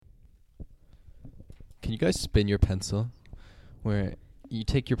Can you guys spin your pencil? Where you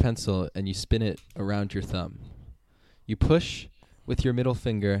take your pencil and you spin it around your thumb. You push with your middle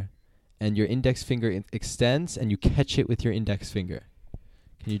finger, and your index finger extends, and you catch it with your index finger.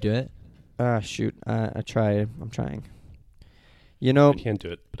 Can you do it? Shoot. I tried. I'm trying. You know, I can't do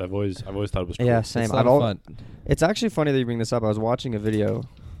it, but I've always thought it was cool. yeah, same. It's a lot of fun. It's actually funny that you bring this up. I was watching a video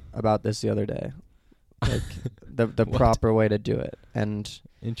about this the other day, like the What? proper way to do it, and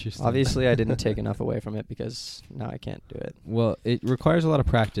Interesting. obviously I didn't take enough away from it because now I can't do it. Well, it requires a lot of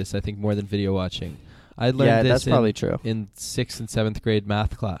practice, I think, more than video watching. I learned Yeah, this that's probably true. in 6th and 7th grade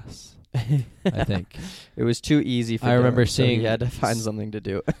math class, I think. It was too easy for I remember Dylan, so seeing he had to find something to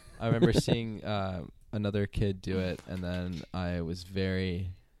do. I remember seeing another kid do it, and then I was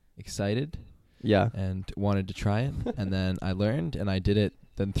very excited Yeah. and wanted to try it. And then I learned, and I did it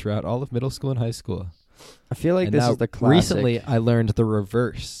then throughout all of middle school and high school. I feel like And this now is the classic. recently, I learned the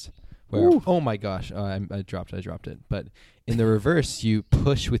reverse. Where Ooh. oh my gosh, I dropped it. But in the reverse, you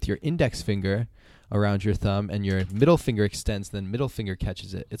push with your index finger around your thumb, and your middle finger extends. Then middle finger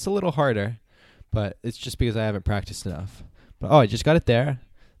catches it. It's a little harder, but it's just because I haven't practiced enough. But I just got it there.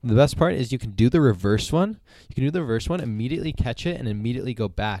 And the best part is you can do the reverse one. You can do the reverse one, immediately catch it, and immediately go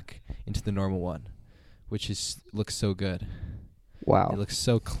back into the normal one, which looks so good. Wow. It looks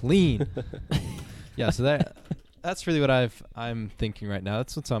so clean. Yeah, so that's really what I'm thinking right now.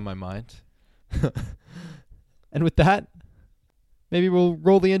 That's what's on my mind. And with that, maybe we'll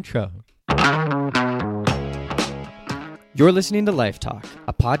roll the intro. You're listening to Life Talk,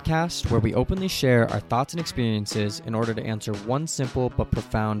 a podcast where we openly share our thoughts and experiences in order to answer one simple but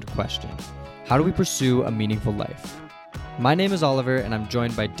profound question. How do we pursue a meaningful life? My name is Oliver, and I'm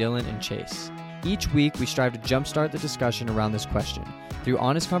joined by Dylan and Chase. Each week, we strive to jumpstart the discussion around this question through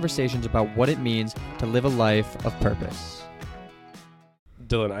honest conversations about what it means to live a life of purpose.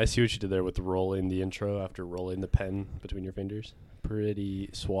 Dylan, I see what you did there with rolling the intro after rolling the pen between your fingers.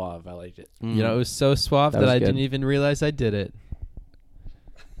 Pretty suave. I liked it. You know, it was so suave That that was I good. didn't even realize I did it.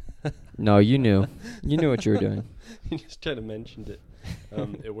 No, you knew. You knew what you were doing. You just kind of mentioned it.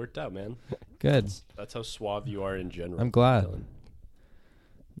 It worked out, man. Good. That's how suave you are in general. I'm glad. Dylan.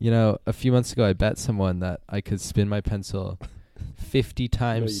 You know, a few months ago, I bet someone that I could spin my pencil 50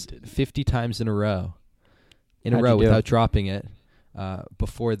 times, didn't. 50 times in a row, How'd you do? without dropping it,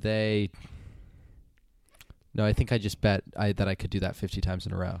 before they. No, I think I just bet that I could do that 50 times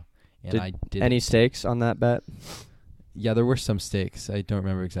in a row, and I did. Any stakes on that bet? Yeah, there were some stakes. I don't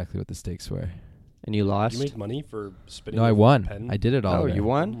remember exactly what the stakes were. And you Did lost? you make money for spinning No, I the won. pen? I did it all. Oh, there. you Oh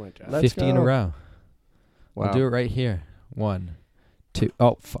won? my God. Let's 50 in a go. row. Wow. I'll do it right here. 1, 2.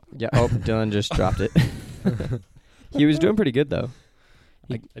 Oh, fuck. Yeah. Oh, Dylan just dropped it. He was doing pretty good, though.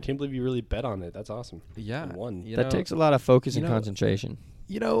 I can't believe you really bet on it. That's awesome. Yeah. And won. You That know, takes a lot of focus you and know- concentration.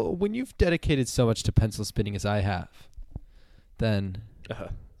 You know, when you've dedicated so much to pencil spinning as I have, then That's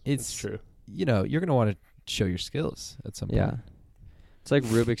it's true. you know, you're going to want to show your skills at some Yeah. point. It's like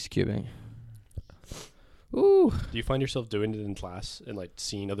Rubik's cubing. Ooh. Do you find yourself doing it in class and like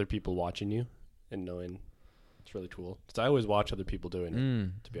seeing other people watching you and knowing it's really cool? Because I always watch other people doing it,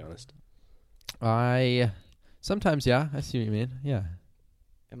 to be honest. Sometimes, yeah, I see what you mean. Yeah.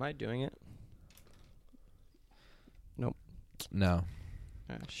 Am I doing it? No.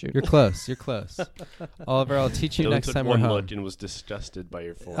 Shoot. You're close. You're close. Oliver, I'll teach you Dylan next took time we're one home. look and was disgusted by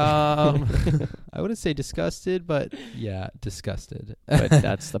your form. I wouldn't say disgusted, but yeah, disgusted. But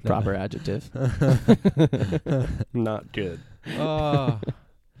that's the No. proper adjective. Not good. Oh.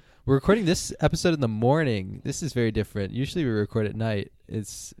 We're recording this episode in the morning. This is very different. Usually we record at night.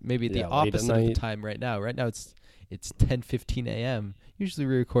 It's maybe the Yeah, late at opposite of the night. time right now. Right now it's 10:15 a.m. Usually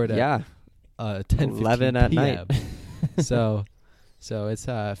we record at Yeah. 10:15 11 at night. p.m. so it's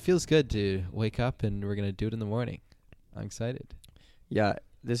feels good to wake up, and we're gonna do it in the morning. I'm excited. Yeah.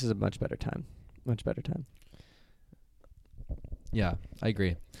 This is a much better time. Much better time. Yeah, I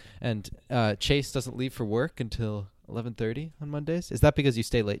agree. And Chase doesn't leave for work until 11:30 on Mondays. Is that because you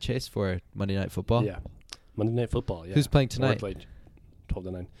stay late, Chase, for Monday Night Football? Yeah. Monday Night Football, yeah. Who's playing I work tonight? late, 12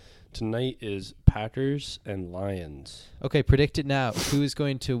 to 9. Tonight is Packers and Lions. Okay, predict it now. Who is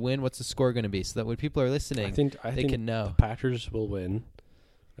going to win? What's the score going to be? So that when people are listening, I think they can know. the Packers will win.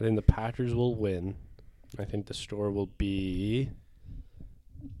 I think the Packers will win. I think the score will be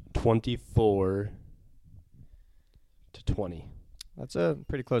 24-20. That's a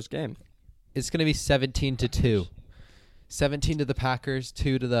pretty close game. It's going to be 17-2. 17 to the Packers,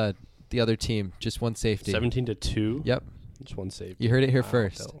 2 to the other team. Just one safety. 17-2. Yep. Just one save. You heard it here Wow,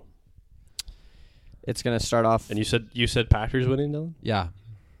 first. Dylan. It's going to start off. And you said Packers winning, Dylan? Yeah.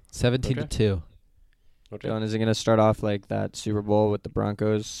 17-2. Okay. Dylan, is it going to start off like that Super Bowl with the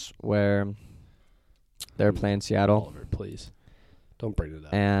Broncos where They're playing Seattle. Oliver, please. Don't bring it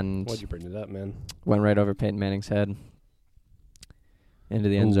up. And Why'd you bring it up, man? went right over Peyton Manning's head into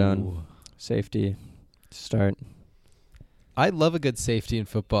the end zone. Ooh. Safety. Start. I love a good safety in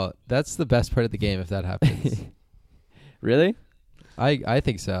football. That's the best part of the game if that happens. Really? I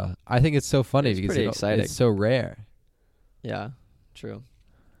think so. I think it's so funny It's because pretty exciting. it's so rare. Yeah. True.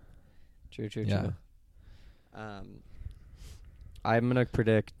 True. Yeah. I'm gonna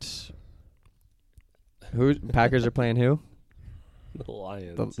predict. Who Packers are playing who? The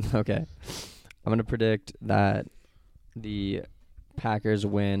Lions. Okay. I'm gonna predict that the Packers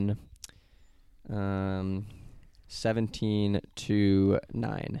win 17-9.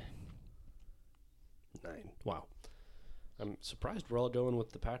 9. Wow. I'm surprised we're all going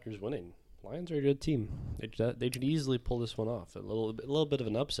with the Packers winning. Lions are a good team. They could easily pull this one off. A little bit of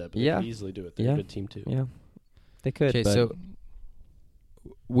an upset, but Yeah. they could easily do it. They're Yeah. a good team too. Yeah. They could. Okay, but so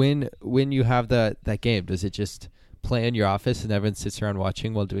when you have that game, does it just play in your office and everyone sits around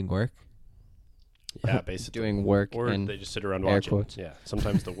watching while doing work? Yeah, basically. doing work Or and they just sit around air watching. quotes. Yeah.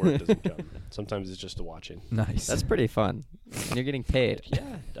 Sometimes the work doesn't come. Sometimes it's just the watching. Nice. that's pretty fun. And you're getting paid.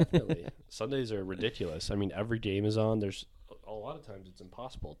 Yeah, definitely. Sundays are ridiculous. I mean, every game is on. There's a lot of times it's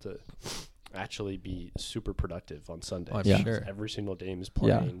impossible to actually be super productive on Sundays. Oh, I'm Yeah. sure. Every single game is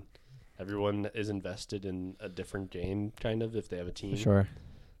Yeah. playing. Everyone is invested in a different game, kind of, if they have a team. For sure.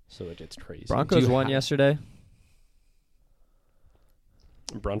 So it gets crazy. Broncos Do you won ha- yesterday.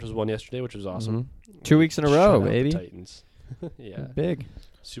 Broncos won yesterday, which was awesome. Mhm. 2 weeks in a row, Shout out the baby. Titans. Yeah. Big.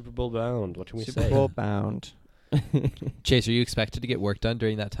 Super Bowl bound. What can we Super say? Bowl bound. Chase, are you expected to get work done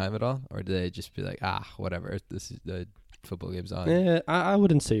during that time at all, or do they just be like, whatever, this is the football game's on? I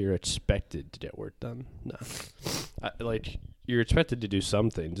wouldn't say you're expected to get work done. No. You're expected to do some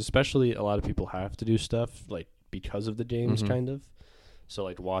things, especially a lot of people have to do stuff, because of the games, Mhm. kind of.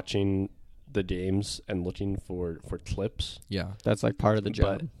 So, watching the games and looking for clips. Yeah. That's like part of the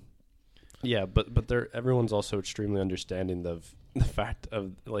job. Yeah, but everyone's also extremely understanding of the fact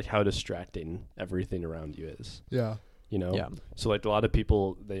of, how distracting everything around you is. Yeah. You know? Yeah. So, a lot of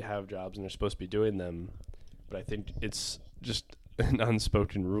people, they have jobs and they're supposed to be doing them, but I think it's just an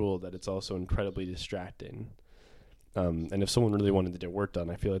unspoken rule that it's also incredibly distracting. And if someone really wanted to get work done,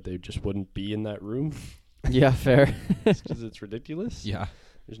 I feel like they just wouldn't be in that room Yeah, fair. because it's ridiculous. Yeah.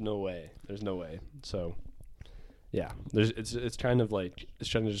 There's no way. So, yeah, it's kind of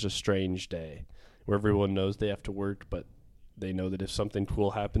just a strange day where everyone knows they have to work, but they know that if something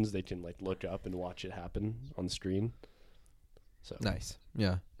cool happens, they can look up and watch it happen on the screen. So Nice.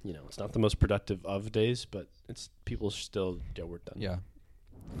 Yeah. it's not the most productive of days, but it's people still get work done. Yeah.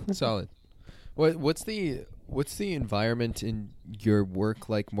 Solid. What's the environment in your work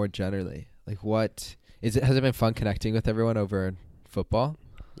like more generally? Like, what is it? Has it been fun connecting with everyone over football?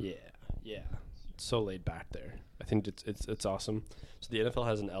 Yeah. It's so laid back there. I think it's awesome. So the NFL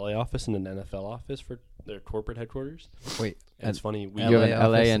has an LA office and an NFL office for their corporate headquarters. Wait, And it's funny. We You have an LA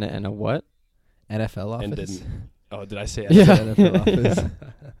LA office? and a what? NFL office. and didn't. Oh, did I say Yeah. NFL office.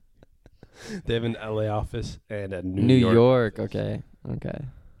 They have an LA office and a New York. Okay.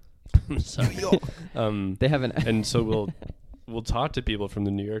 Sorry. They have an. And so we'll talk to people from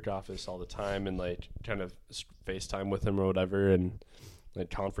the New York office all the time and kind of FaceTime with them or whatever and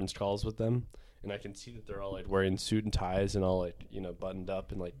conference calls with them. And I can see that they're all wearing suit and ties and all buttoned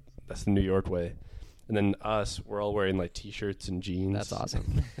up and that's the New York way. And then we're all wearing T-shirts and jeans. That's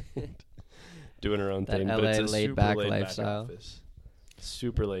awesome. Doing our own That thing. LA But it's a laid super back laid lifestyle. back office.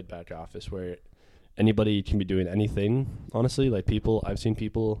 Super laid back office where anybody can be doing anything. Honestly, I've seen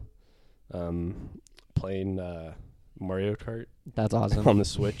people playing Mario Kart That's awesome. on the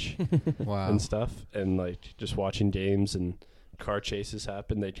Switch Wow. and stuff, and just watching games and car chases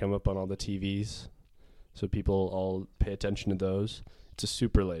happen. They come up on all the TVs, so people all pay attention to those. It's a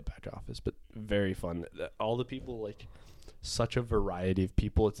super laid back office, but very fun. All the people such a variety of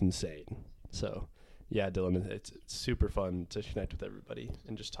people. It's insane. So yeah, Dylan, it's super fun to connect with everybody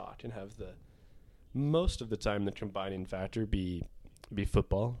and just talk and have most of the time the combining factor be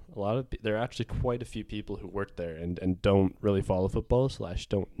football. There are actually quite a few people who work there and don't really follow football /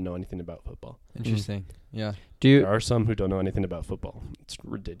 don't know anything about football. Interesting. Yeah. There are some who don't know anything about football. It's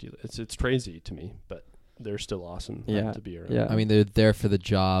ridiculous. It's crazy to me, but they're still awesome Yeah. to be around. Yeah. I mean, they're there for the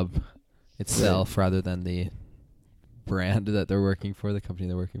job itself rather than the brand that they're working for, the company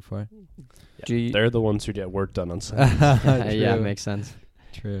they're working for. Yeah. They're the ones who get work done on Sunday. Yeah, it makes sense.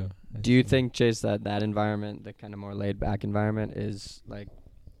 True. Do you think, Chase, that environment, the kind of more laid back environment, is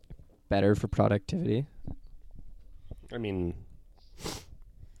better for productivity? I mean,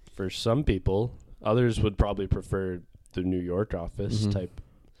 for some people, others would probably prefer the New York office Mhm. type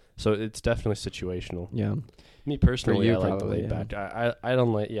So it's definitely situational. Yeah. Me personally, you, I like the probably, laid yeah. back. I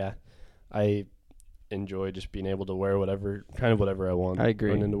don't like. Yeah, I enjoy just being able to wear whatever I want. I agree,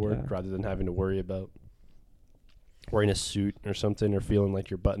 Going into work yeah. rather than having to worry about wearing a suit or something or feeling like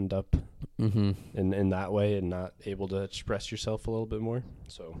you're buttoned up Mm-hmm. in that way and not able to express yourself a little bit more.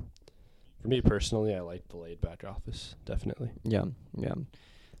 So for me personally, I like the laid back office, definitely. Yeah. Yeah.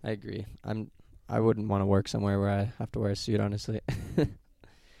 I agree. I wouldn't want to work somewhere where I have to wear a suit, honestly.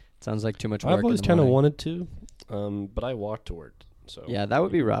 Sounds like too much work. I've always kind of wanted to, but I walk to work. So Yeah, that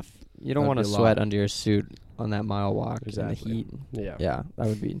would be rough. You don't That'd want to be a sweat lot. under your suit on that mile walk Exactly. in the heat. Yeah. Yeah, that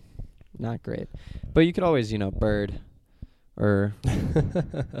would be not great. But you could always, bird or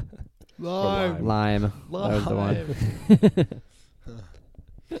Lime. lime. That was the one.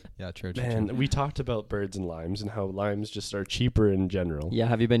 Yeah, true. Man, we talked about birds and limes and how limes just are cheaper in general. Yeah,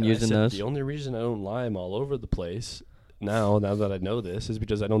 have you been And I using said those? The only reason I don't lime all over the place now that I know this is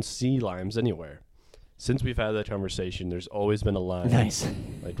because I don't see limes anywhere. Since we've had that conversation, there's always been a lime Nice.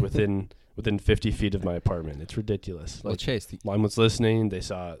 like within 50 feet of my apartment. It's ridiculous. Well, Like Chase, Lime was listening. They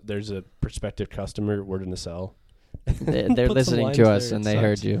saw there's a prospective customer. We're going to sell. They're Put some listening limes to us there, and it they sucks.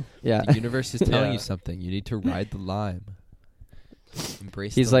 heard you. Yeah. the universe is telling Yeah. you something. You need to ride the lime.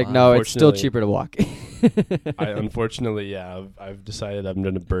 Embrace. He's the like, lime. no, it's still Unfortunately- cheaper to walk. Unfortunately, yeah, I've decided I'm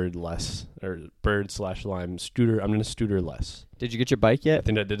going to bird / lime scooter. I'm going to scooter less. Did you get your bike I yet?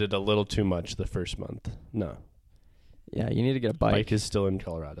 think I did it a little too much the first month. No, Yeah, you need to get a bike. bike is still in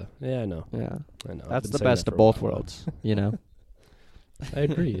Colorado. Yeah, I know. Yeah. I know. I've That's been the saying best that of for a both while now. worlds, you know. I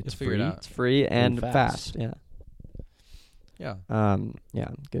agree. It's figure it free. out. It's free and fast. fast. Yeah. Yeah. Yeah,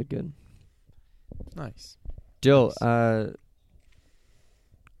 good. Nice. Jill, Nice.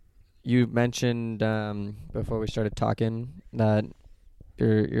 you mentioned before we started talking that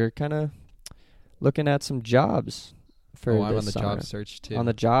you're kind of looking at some jobs for Oh, I'm this on the summer. job search too. On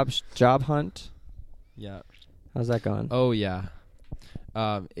the job hunt. Yeah. How's that going? Oh yeah.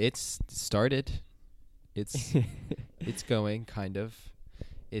 It's started. It's it's going kind of.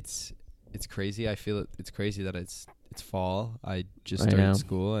 It's crazy. I feel it's crazy that it's fall. I just I started know.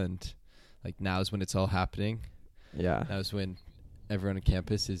 school and like now's when it's all happening. Yeah. Now's when everyone on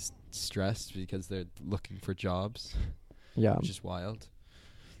campus is stressed because they're looking for jobs, Yeah. which is wild.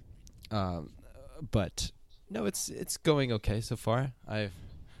 But no, it's going okay so far. I've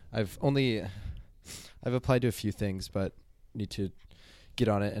applied to a few things, but need to get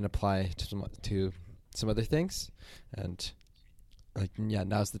on it and apply to some other things. And like, yeah,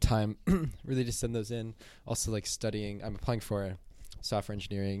 now's the time really to send those in. Also, like studying, I'm applying for software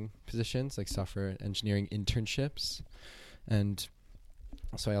engineering positions, like software engineering internships. And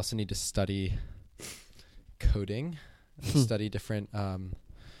so I also need to study coding, study different,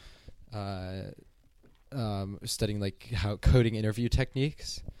 studying like how coding interview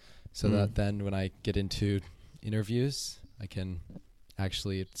techniques, so that then when I get into interviews, I can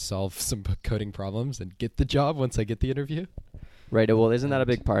actually solve some coding problems and get the job once I get the interview. Right. Well, isn't that a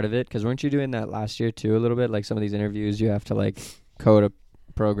big part of it? Because weren't you doing that last year too a little bit? Like some of these interviews, you have to like code a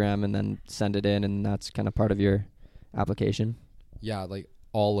program and then send it in, and that's kind of part of your application. Yeah, like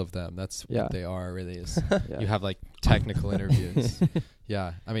all of them. That's Yeah. what they are really is. Yeah. You have like technical interviews.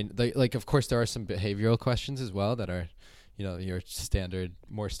 Yeah. I mean, like of course there are some behavioral questions as well that are, your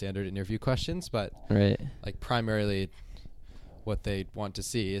more standard interview questions, but Right. like primarily what they want to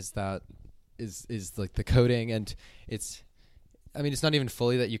see is that is like the coding, and it's not even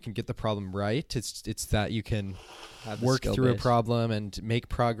fully that you can get the problem right. It's that you can Have the work skill through a base. problem and make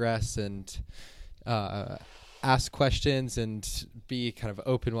progress and ask questions and be kind of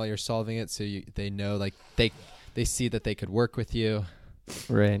open while you're solving it, so they know, like they see that they could work with you.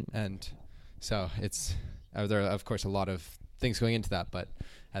 Right. And so it's there are of course a lot of things going into that, but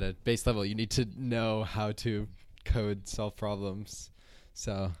at a base level you need to know how to solve problems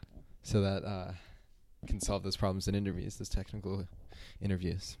so that can solve those problems in interviews, those technical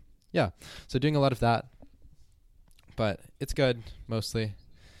interviews. Yeah, so doing a lot of that, but it's good mostly.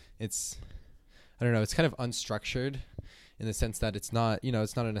 It's I don't know, it's kind of unstructured in the sense that it's not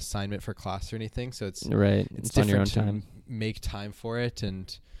it's not an assignment for class or anything, so it's Right. it's It's on your own different time. to make time for it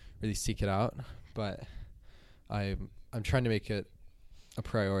and really seek it out. But I'm trying to make it a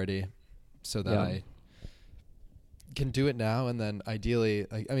priority so that Yeah. I can do it now, and then ideally,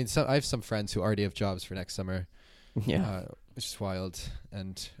 I have some friends who already have jobs for next summer, Yeah. which is wild,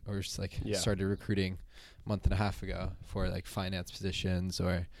 or just like Yeah. started recruiting a month and a half ago for like finance positions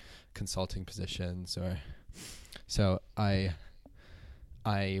or consulting positions, or so I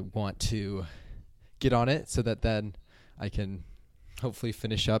want to get on it so that then I can hopefully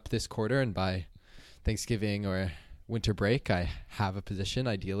finish up this quarter, and by Thanksgiving or winter break, I have a position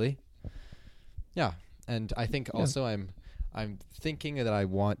ideally. Yeah, and I think also I'm thinking that I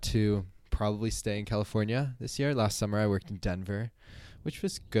want to probably stay in California this year. Last summer I worked in Denver, which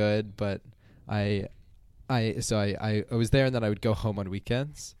was good, but I was there and then I would go home on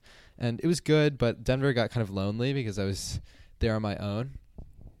weekends, and it was good, but Denver got kind of lonely because I was there on my own,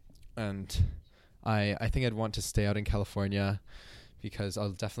 and I think I'd want to stay out in California because I'll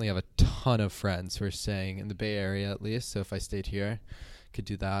definitely have a ton of friends who are staying in the Bay Area at least. So if I stayed here, could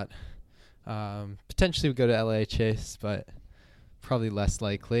do that. Potentially would go to LA Chase, but probably less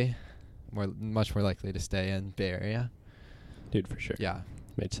likely. Much more likely to stay in Bay Area. Dude, for sure. Yeah,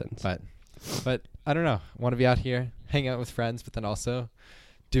 Made sense. but I don't know. Want to be out here, hang out with friends, but then also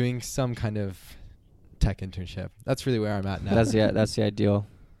doing some kind of tech internship. That's really where I'm at now. That's the ideal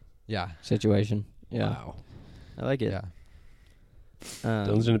Yeah. situation. Yeah, Wow. I like it. Yeah.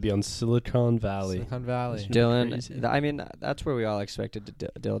 Dylan's going to be on Silicon Valley. Silicon Valley. Dylan, Crazy. I mean, that's where we all expected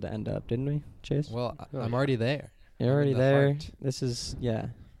Dill to end up, didn't we, Chase? Well, Oh, I'm yeah. already there. You're I'm already in the there. heart. This is, yeah.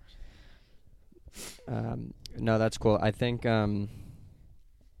 No, that's cool. I think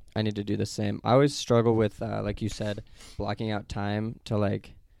I need to do the same. I always struggle with, like you said, blocking out time to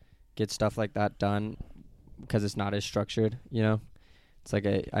like get stuff like that done because it's not as structured, you know? It's like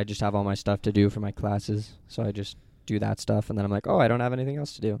I just have all my stuff to do for my classes, so I just do that stuff, and then I'm like, oh, I don't have anything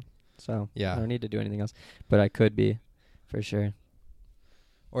else to do. So Yeah. I don't need to do anything else. But I could be, for sure.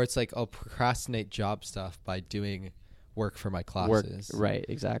 Or it's like I'll procrastinate job stuff by doing work for my classes. Right,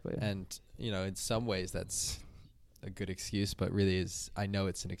 exactly. And, in some ways that's a good excuse, but really I know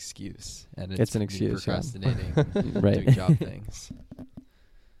it's an excuse. And It's an me excuse, yeah. procrastinating Right. doing job things.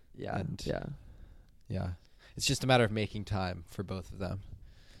 Yeah, And- yeah. Yeah. It's just a matter of making time for both of them.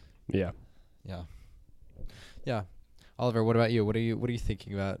 Yeah. Yeah. Yeah. Oliver, what about you? What are you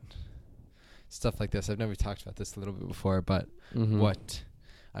thinking about stuff like this? I've never talked about this a little bit before, but Mhm.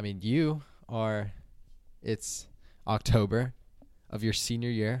 it's October of your senior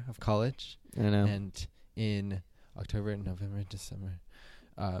year of college, I know. and in October, November, December,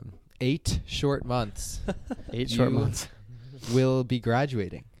 8 short months 8 short you months. will be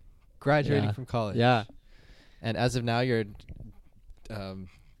graduating Yeah. from college. Yeah. And as of now, you're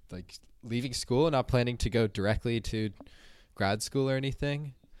like leaving school and not planning to go directly to grad school or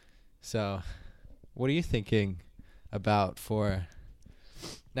anything. So what are you thinking about for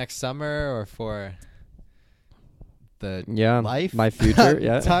next summer or for the Yeah. life? My future.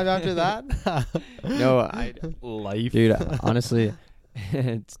 Yeah. Time after that? No, Life. dude, honestly,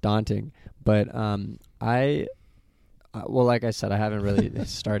 it's daunting. But well, like I said, I haven't really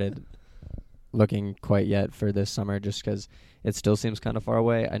started looking quite yet for this summer just because it still seems kind of far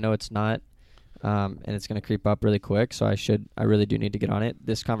away. I know it's not, and it's going to creep up really quick, so I really do need to get on it.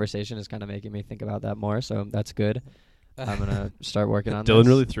 This conversation is kind of making me think about that more, so that's good. I'm going to start working on Dylan this.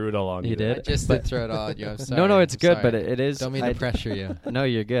 really threw it all on He you. did? I just did throw it all at you. I'm sorry. No, it's I'm good, sorry. but it is. Don't mean to pressure you. No,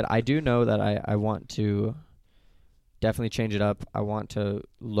 you're good. I do know that I want to definitely change it up. I want to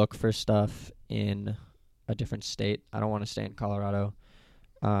look for stuff in a different state. I don't want to stay in Colorado.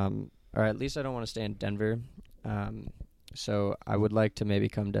 Or at least I don't want to stay in Denver. So I would like to maybe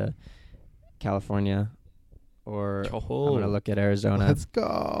come to California, or I'm going to look at Arizona. Let's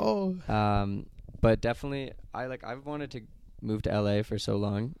go. But definitely, I've wanted to move to LA for so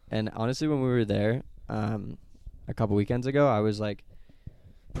long. And honestly, when we were there a couple weekends ago, I was like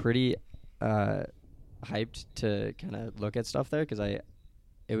pretty hyped to kind of look at stuff there because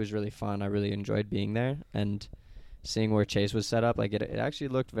it was really fun. I really enjoyed being there and seeing where Chase was set up. Like it actually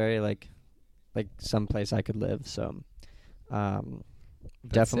looked very like some place I could live. So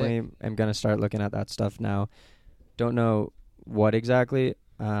definitely am going to start looking at that stuff now. Don't know what exactly.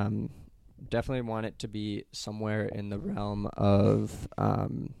 Definitely want it to be somewhere in the realm of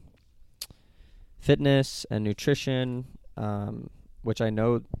fitness and nutrition, which I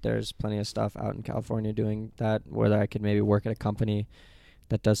know there's plenty of stuff out in California doing that, whether I could maybe work at a company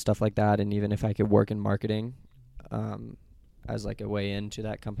that does stuff like that, and even if I could work in marketing as like a way into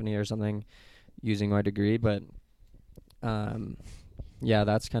that company or something using my degree. But yeah,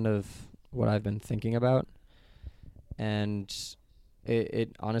 that's kind of what I've been thinking about. And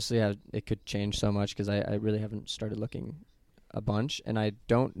it honestly it could change so much because I really haven't started looking a bunch, and I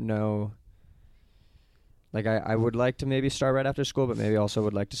don't know. Like I would like to maybe start right after school, but maybe also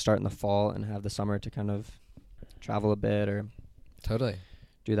would like to start in the fall and have the summer to kind of travel a bit or Totally.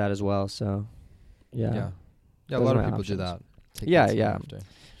 do that as well. So yeah. Yeah. A Those lot are of my people do options. that. Take Yeah, that yeah. after.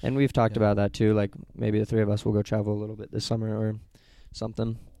 And we've talked Yeah. about that too. Like maybe the three of us will go travel a little bit this summer or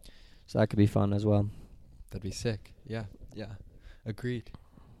something. So that could be fun as well. That'd be sick. Yeah. Yeah. Agreed.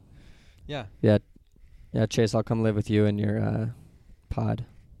 Yeah. Yeah. Yeah, Chase, I'll come live with you in your pod.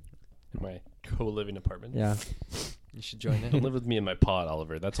 In my co-living apartment. Yeah. You should join Don't in. live with me in my pod,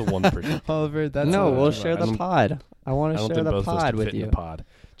 Oliver. That's a one person. Oliver, that's No, a- we'll share I the don't- pod. I want I to don't share think the both of us pod can with fit in you. the pod.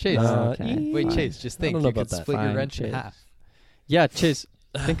 Chase. Okay. Wait, Fine. Chase, just I think. don't know You could about that. split your Fine, rent in Chase. half. Yeah, Chase,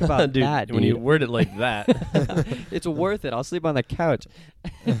 think about Dude, that, when you dude. word it like that, It's worth it. I'll sleep on the couch.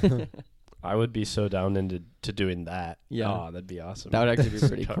 I would be so down into doing that. Yeah. Oh, that'd be awesome. That would actually be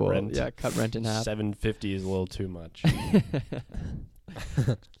pretty Cut cool. rent. Yeah, cut rent in half. $750 is a little too much.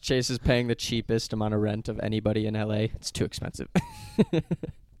 Chase is paying the cheapest amount of rent of anybody in LA. It's too expensive.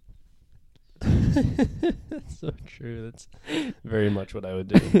 That's so true. That's very much what I would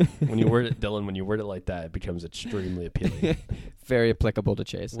do. When you word it, Dylan, when you word it like that, it becomes extremely appealing. Very applicable to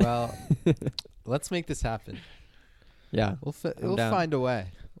Chase. Well, let's make this happen. Yeah. We'll down. find a way.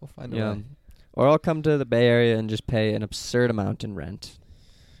 We'll find a Yeah. way. Or I'll come to the Bay Area and just pay an absurd amount in rent.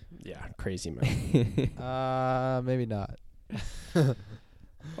 Yeah, crazy man. Maybe not.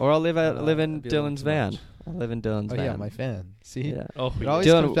 Or I'll live in That'd be a little Dylan's too van. much. I'll live in Dylan's Oh van. yeah, my fan. See, Yeah. Oh, it always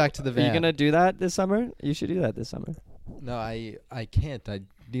Dylan, comes back to the Are van. you gonna do that this summer? You should do that this summer. No, I can't. I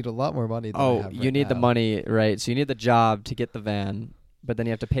need a lot more money. Than I Oh, have you right need the now. money, right? So you need the job to get the van, but then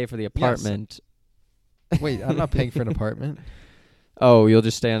you have to pay for the apartment. Wait, I'm not paying for an apartment. Oh, you'll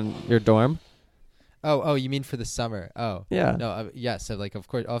just stay in your dorm? Oh, you mean for the summer? Oh, Yeah. no, yes. So like, of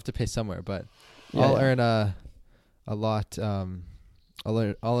course, I'll have to pay somewhere, but Yeah, I'll yeah. earn a lot.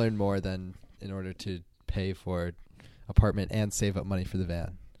 I'll earn more than in order to pay for apartment and save up money for the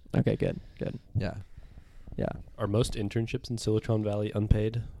van. Okay, good. Yeah, Yeah. Are most internships in Silicon Valley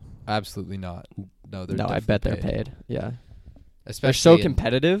unpaid? absolutely not. No, they're No, I definitely bet they're paid. Yeah. Especially They're so in,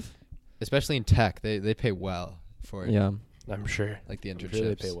 competitive. especially in tech. They pay well for it. Yeah. I'm sure. Like the I'm internships. sure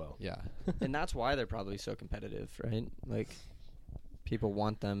they pay well. Yeah. And that's why they're probably so competitive, right? Like, people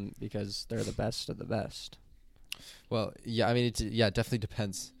want them because they're the best of the best. Well, yeah. I mean, it definitely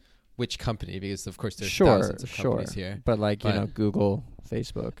depends which company, because of course there's Sure, thousands of sure. companies here. But like, you But- know, Google,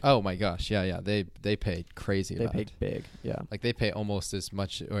 Facebook, Oh my gosh, yeah. They pay crazy. they amount. pay big. Yeah. Like they pay almost as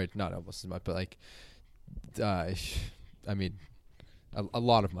much, or not almost as much, but like, I mean, a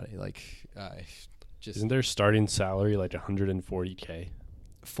lot of money. Like, just Isn't their starting salary like $140K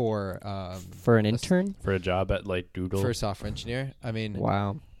for For an Let's- intern? for a job at like Google? for a software engineer. I mean,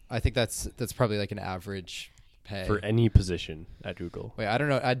 Wow. I think that's probably like an average pay. For any position at Google. Wait, I don't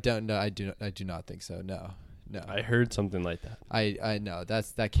know. I don't know. I do not think so. No. I heard something like that. I know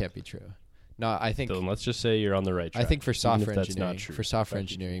that can't be true. No, I think Dylan, let's just say you're on the right track. I think for even if software that's engineering, not true. for software If I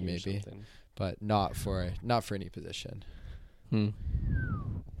could engineering hear maybe, something. but not for any position.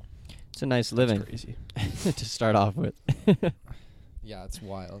 It's a nice That's living crazy. to start off with. Yeah, it's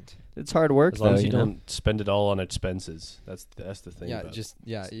wild. It's hard work, As long though, as you know? don't spend it all on expenses. That's the thing. Yeah, about just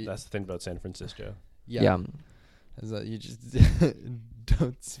yeah, that's the thing about San Francisco. yeah. Is that you just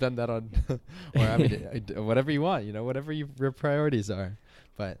don't spend that on, or I mean, whatever you want, whatever your priorities are.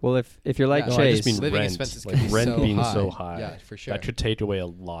 But Well, if you're like Yeah. No, I Chase, just mean living rent. expenses Like can be rent so being high. so high. Yeah, for sure. That could take away a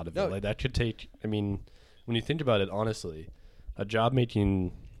lot of No. it. Like that could take. I mean, when you think about it, honestly, a job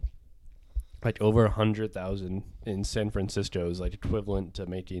making like over 100,000 in San Francisco is like equivalent to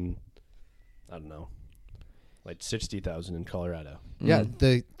making, I don't know, like 60,000 in Colorado. yeah,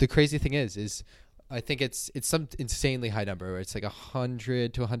 Mm. the crazy thing is I think it's some insanely high number where it's like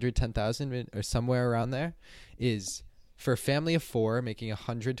 100 to 110,000 or somewhere around there, is for a family of four making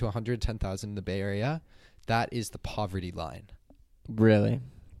 100 to 110,000 in the Bay Area. That is the poverty line. Really?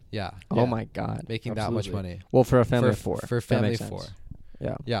 Yeah. Oh yeah. my God. Making that much Absolutely. money Well, for a family for of four. For a That family makes of sense. four.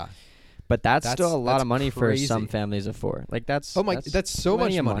 Yeah. Yeah. But that's still a lot that's of money crazy. for some families of four. Like that's Oh my! That's so much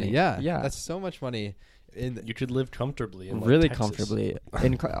plenty of money. Yeah. Yeah. That's so much money. In You could live comfortably in like, really Texas. comfortably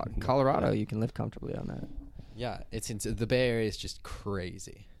in Colorado. You can live comfortably on that. yeah, it's the Bay Area is just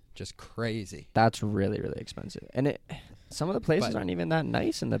crazy. Just crazy. That's really really expensive. And some of the places But- aren't even that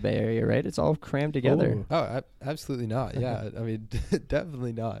nice in the Bay Area, right? It's all crammed together. Ooh. Oh, absolutely not. Yeah, I mean,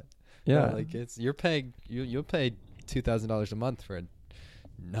 definitely not. Yeah. No, like you're paying you'll pay $2,000 a month for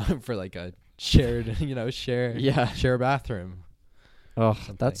not for like a shared Yeah. share bathroom. Oh,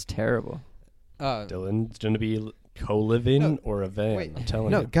 something. that's terrible. Dylan's going to be co-living No, or a van. wait, I'm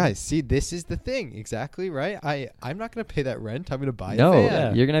telling No, you. guys, see, this is the thing exactly, right? I'm not gonna pay that rent. I'm gonna buy No, a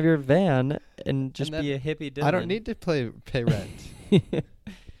van. you're gonna have your van and just then be a hippie. Dylan. I don't need to pay rent.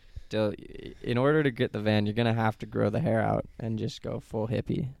 In order to get the van, you're gonna have to grow the hair out and just go full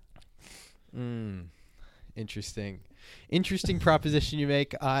hippie. Interesting proposition you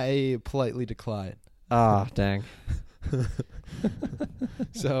make. I politely decline. Ah, dang.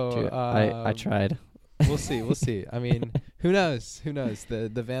 So Dude, I tried. We'll see. We'll see. I mean, who knows? Who knows? The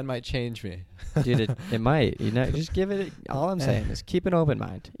van might change me. Dude, it might. Just give it. All I'm saying is keep an open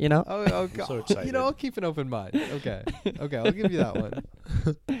mind. Oh God. So excited. I'll keep an open mind. Okay. I'll give you that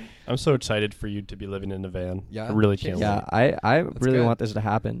one. I'm so excited for you to be living in a van. Yeah? I really can't Yeah, wait. I really good. want this to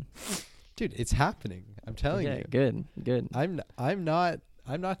happen. Dude, it's happening. I'm telling Okay, you. good. I'm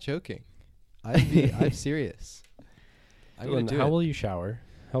not joking. I'm serious. I'm gonna Dylan, do how it. will you shower?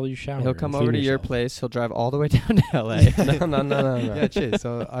 How will you shower? He'll come and over clean to your yourself? place. He'll drive all the way down to LA. No. Yeah, Chase.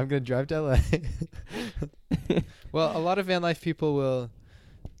 So I'm gonna drive to LA. Well, a lot of van life people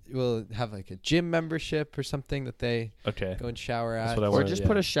will have like a gym membership or something that they Okay. go and shower at. That's what I Or wanted, just yeah.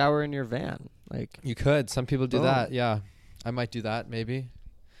 put a shower in your van. Like, You could. Some people do Oh. that. Yeah, I might do that maybe.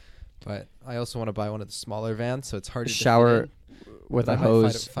 But I also want to buy one of the smaller vans, so it's harder to shower fit in. with But a I might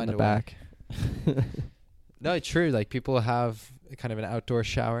hose find in a the way. back. No, it's true. Like people have kind of an outdoor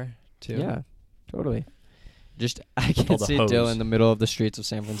shower too. Yeah, totally. Just I Called can a see hose. Dylan in the middle of the streets of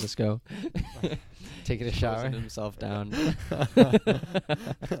San Francisco. Taking a shower. Hosing himself down.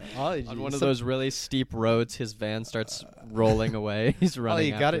 On On one of those really steep roads, his van starts rolling away. He's running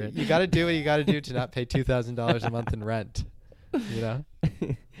you after gotta it. you gotta do what you gotta do to not pay $2,000 a month in rent. You know.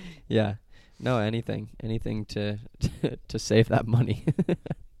 Yeah. No, anything to to save that money.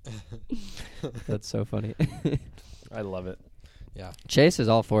 That's so funny. I love it. Yeah. Chase is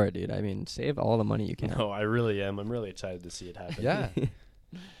all for it, dude. I mean, save all the money you can. No, I really am. I'm really excited to see it happen. Yeah.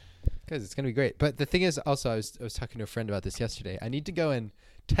 Because it's gonna be great. But the thing is, also, I was talking to a friend about this yesterday. I need to go and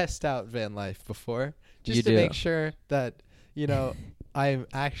test out van life before, just You to do. make sure that I'm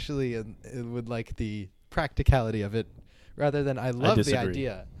actually would like the practicality of it, rather than I love the disagree.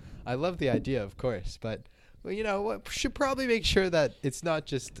 idea. I love the idea, of course, but what should probably make sure that it's not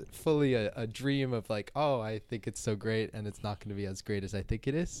just fully a dream of like, oh, I think it's so great and it's not going to be as great as I think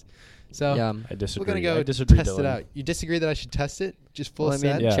it is. So Yeah. I disagree. we're gonna go I disagree, test it Dylan. out. You disagree that I should test it? Just full Well, I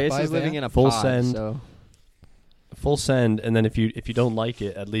mean, send? Yeah. Chase Buy is a living van? in a Full pod, send. so Full send, and then if you don't like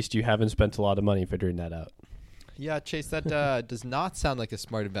it, at least you haven't spent a lot of money figuring that out. Yeah, Chase, that does not sound like a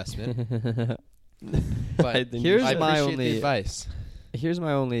smart investment. But I think Here's I my appreciate only- the advice. Here's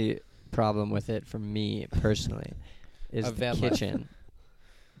my only problem with it for me personally is A the van life. kitchen.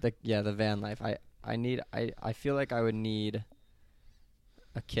 The van life. I feel like I would need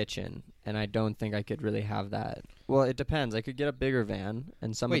a kitchen, and I don't think I could really have that. Well, it depends. I could get a bigger van,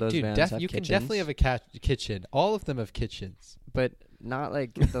 and some Wait, of those dude, vans have you can kitchens, definitely have a kitchen. All of them have kitchens. but not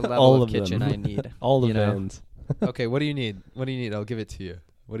like the All level of of them. kitchen I need. All the you know? vans. Okay, what do you need? What do you need? I'll give it to you.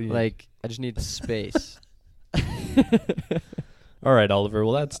 What do you need? Like, I just need space. All right, Oliver.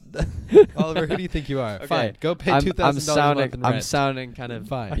 Well, that's Oliver, who do you think you are? Okay, Fine, go pay I'm $2,000 a month in rent. I'm sounding kind of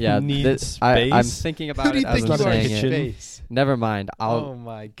Fine. Yeah, Need I'm space? thinking Who about do you it as think I'm you are? saying it. Space. Never mind. Oh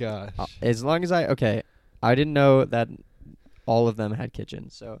my gosh. As long as I didn't know that all of them had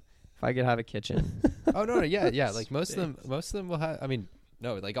kitchens. So if I could have a kitchen, Oh no, yeah. Like most of them will have. I mean,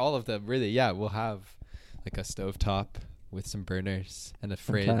 no, like all of them really. Yeah, will have like a stovetop with some burners and a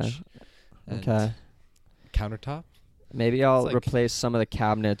fridge. And okay, countertop. maybe I'll like- replace some of the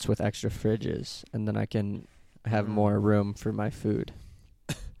cabinets with extra fridges, and then I can have more room for my food.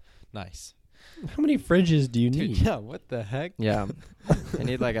 Nice. how many fridges do you Dude, need? yeah. What the heck? Yeah, I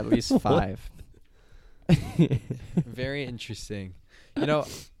need like at least 5. Very interesting.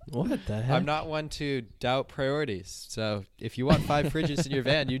 What the heck? I'm not one to doubt priorities. So if you want 5 fridges in your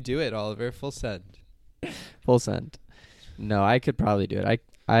van, you do it, Oliver. Full send. Full send. No, I could probably do it.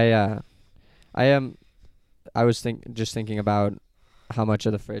 I was thinking about how much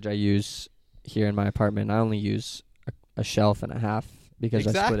of the fridge I use here in my apartment. I only use a shelf and a half because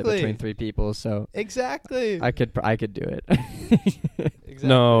I split it Exactly. between 3 people. So Exactly. I could do it. Exactly.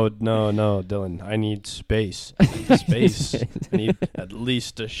 No, Dylan. I need space. Space. I need at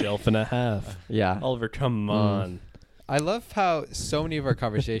least a shelf and a half. Yeah. Oliver, come on. I love how so many of our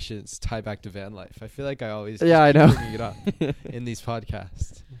conversations tie back to van life. I feel like I always just Yeah, I keep know. bringing it up in these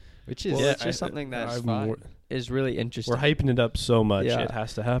podcasts, which is Well, Yeah, it's just something that I'm- fine. is really interesting. We're hyping it up so much. Yeah. It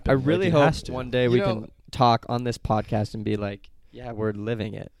has to happen. I Like, really it hope has to. one day You we know- can talk on this podcast and be like, yeah, we're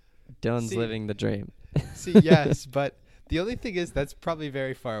living it. Dylan's See- living the dream. See, yes, but the only thing is that's probably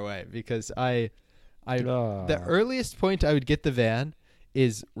very far away because the earliest point I would get the van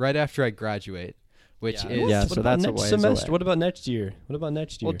is right after I graduate, which Yeah. is Yeah, What so about that's a next ways semester? away. What about next year? Well,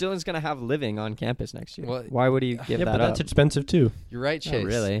 Dylan's going to have living on campus next year. Well, Why would he give yeah, that but up? that's expensive too. you're right, Not Chase.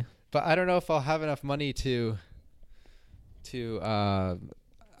 really. But I don't know if I'll have enough money to I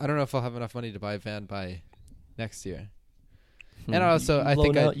don't know if I'll have enough money to buy a van by next year. And also, I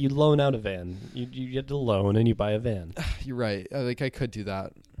think you loan out a van. You get the loan and you buy a van. you're right. Like I could do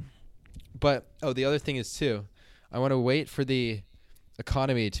that, But the other thing is too, I want to wait for the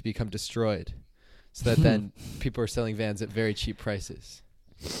economy to become destroyed, so that then people are selling vans at very cheap prices.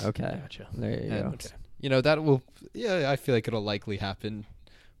 Okay. Gotcha. There you go. And Okay. you know that will. Yeah, I feel like it'll likely happen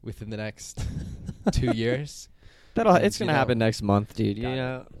within the next 2 years. And, It's gonna you know, happen next month, dude. You got it.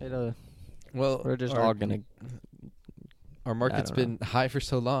 know, it'll, Well, we're just our- all gonna. Our market's don't been high for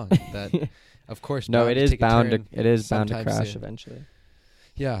so long that, of course, No, bound it to is take a bound to. turn It is bound to sometime crash soon. eventually.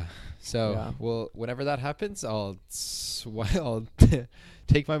 Yeah. So, Yeah. well, whenever that happens, I'll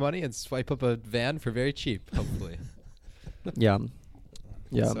take my money and swipe up a van for very cheap, hopefully. Yeah.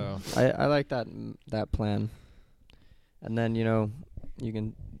 Yeah. So, I like that plan. And then, you know, you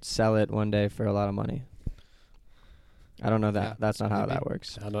can sell it one day for a lot of money. I don't know that. Yeah, That's not how maybe. that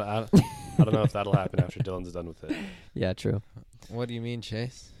works. I don't know if that'll happen after Dylan's done with it. Yeah, true. what do you mean,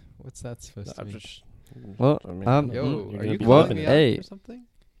 Chase? What's that supposed to I'm mean? just. Well, I mean, Yo, Mhm. you're are gonna you be Well, calling living me it. out hey. or something?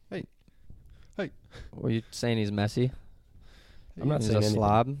 Were you saying he's messy? I'm not He's saying a anything.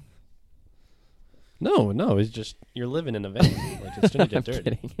 slob. No, it's just you're living in a van. Like it's gonna I'm get dirty.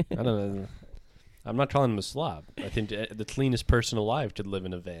 kidding. I don't know. I'm not calling him a slob. I think the cleanest person alive could live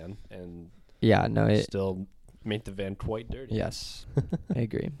in a van and Yeah, no, still make the van quite dirty. yes. I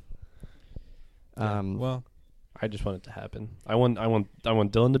agree. Yeah, Well, I just want it to happen. I want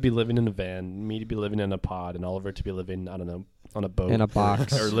Dylan to be living in a van, me to be living in a pod, and Oliver to be living, I don't know, on a boat In a or-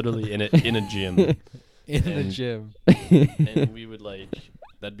 box. or literally in a gym. in the And- gym. And we would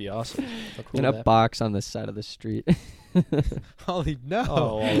that'd be awesome. How cool in would a that be? box on the side of the street. Ollie, no.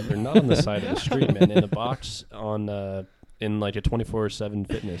 Oh, Oliver, not on the side of the street, man. In a box on in like a 24/7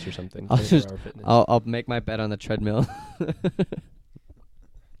 fitness or something. I'll 24-hour fitness. I'll make my bed on the treadmill.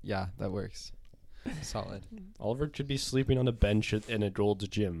 Yeah, that works. Solid. Oliver should be sleeping on a bench in a Gold's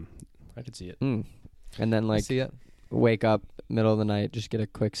Gym. I could see it. And then I like see it. wake up middle of the night, just get a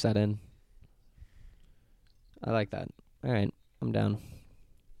quick set in. I like that. All right, I'm down.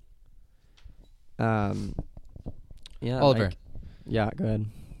 Yeah, Oliver, like- yeah, go ahead.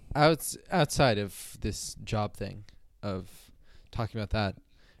 outside of this job thing, of talking about that,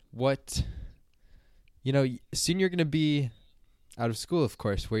 what, soon you're going to be out of school, of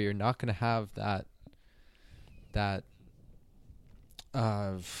course, where you're not going to have that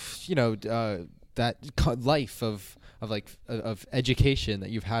life of education that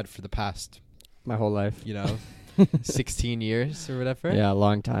you've had for the past, My whole life. 16 years or whatever. Yeah, a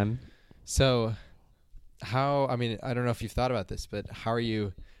long time. So I don't know if you've thought about this, but how are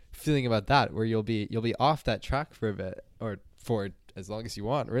you feeling about that, where you'll be off that track for a bit, or for as long as you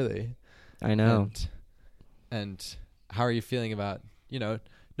want, really? I know. And how are you feeling about,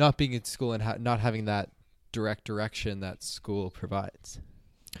 not being in school and not having that direct direction that school provides?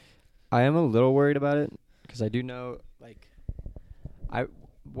 I am a little worried about it because I do know,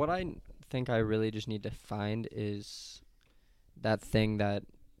 what I think I really just need to find is that thing that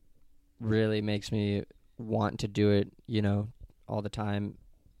really makes me want to do it, all the time,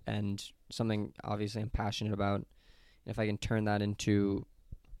 and something obviously I'm passionate about. If I can turn that into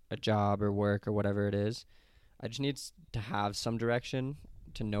a job or work or whatever it is, I just need to have some direction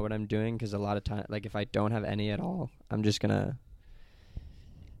to know what I'm doing, because a lot of time, if I don't have any at all, I'm just gonna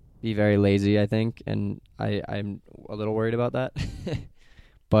be very lazy, I think, and I'm a little worried about that.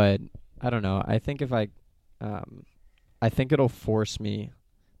 But I don't know. I think if I think it'll force me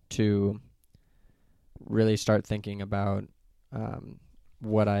to really start thinking about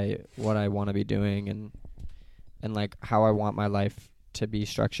what I want to be doing, and like how I want my life to be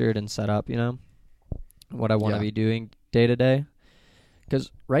structured and set up, what I want to Yeah. be doing day to day. Because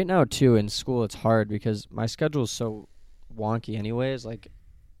right now too in school it's hard because my schedule is so wonky anyways.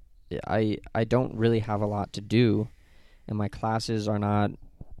 I don't really have a lot to do, and my classes are not.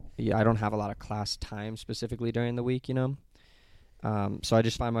 I don't have a lot of class time specifically during the week, so I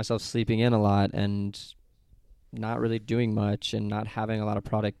just find myself sleeping in a lot and not really doing much and not having a lot of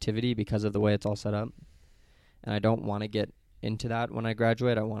productivity because of the way it's all set up. And I don't want to get into that when I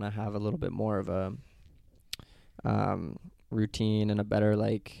graduate. I want to have a little bit more of a routine and a better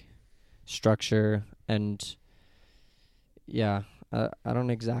structure. And yeah, I don't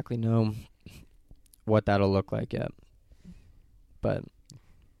exactly know what that'll look like yet, but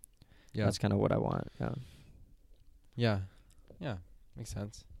Yeah. that's kind of what I want. Yeah. Yeah. Makes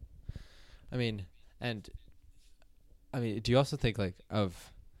sense. Do you also think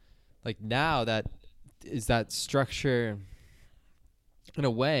now that is that structure in a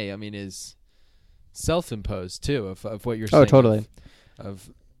way, is self-imposed too, of what you're saying. Oh, totally.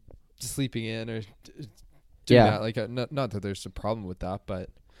 Of sleeping in or doing Yeah. that. Not that there's a problem with that, but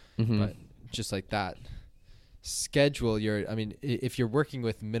Mm-hmm. but just like that schedule, if you're working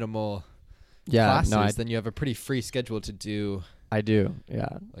with minimal classes, then you have a pretty free schedule to do. I do,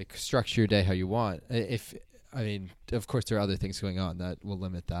 yeah. Like structure your day how you want. Of course, there are other things going on that will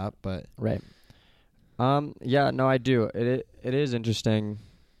limit that, but right. Yeah, no, I do. It is interesting.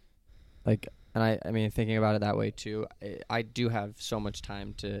 Like, and I mean, thinking about it that way too. I do have so much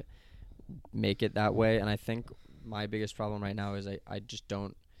time to make it that way, and I think my biggest problem right now is I just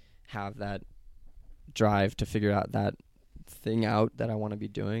don't have that drive to figure out that thing out that I want to be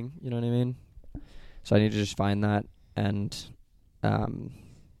doing. You know what I mean? So I need to just find that, and I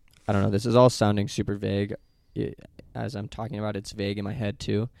don't know. This is all sounding super vague. As I'm talking about, it's vague in my head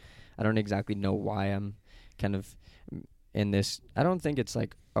too. I don't exactly know why I'm kind of in this. I don't think it's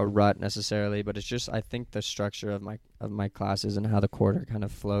like a rut necessarily, but it's just I think the structure of my classes and how the quarter kind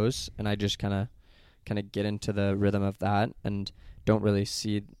of flows, and I just kind of get into the rhythm of that and don't really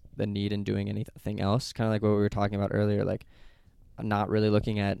see the need in doing anything else. Kind of like what we were talking about earlier, like I'm not really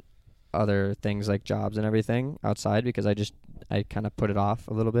looking at other things like jobs and everything outside because I kind of put it off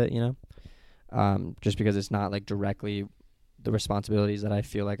a little bit, you know, just because it's not like directly the responsibilities that I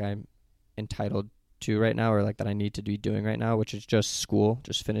feel like I'm entitled to right now, or like that I need to be doing right now, which is just school,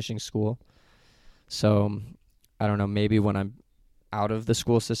 just finishing school. So I don't know, maybe when I'm out of the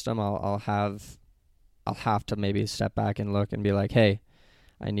school system, I'll have to maybe step back and look and be like, hey,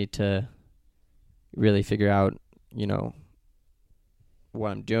 I need to really figure out, you know, what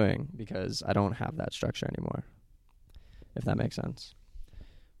I'm doing, because I don't have that structure anymore, if that makes sense.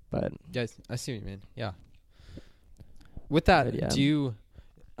 But yeah, I see what you mean. Yeah. With that, yeah. do you,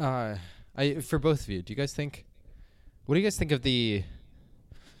 for both of you, what do you guys think of the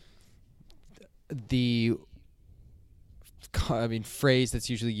phrase that's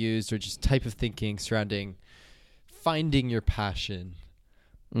usually used, or just type of thinking surrounding finding your passion?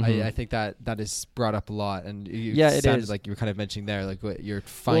 Mm-hmm. I think that is brought up a lot, and it sounded like you were kind of mentioning there, like what you're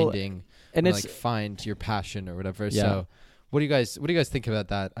finding, and it's like find your passion or whatever. Yeah. So, what do you guys think about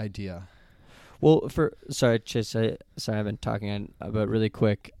that idea? Well, sorry, Chase, I've been talking, but really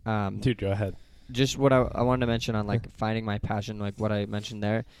quick. Dude, go ahead. Just what I wanted to mention on like finding my passion, like what I mentioned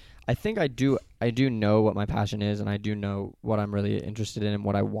there. I think I do know what my passion is, and I do know what I'm really interested in and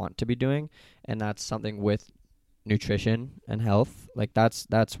what I want to be doing, and that's something with nutrition and health. Like that's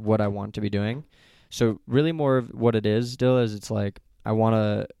what I want to be doing. So really more of what it is still is it's like I want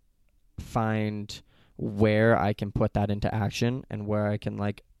to find where I can put that into action and where I can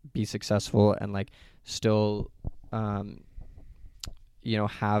like be successful and like still you know,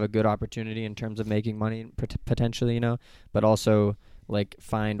 have a good opportunity in terms of making money potentially, you know, but also like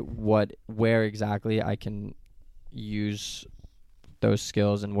find where exactly I can use those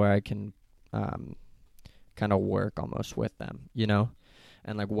skills and where I can kind of work almost with them, you know,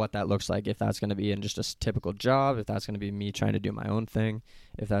 and like what that looks like, if that's going to be in just a typical job, if that's going to be me trying to do my own thing,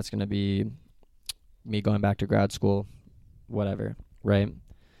 if that's going to be me going back to grad school, whatever, right?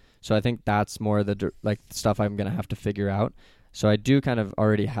 So I think that's more the like stuff I'm going to have to figure out. So I do kind of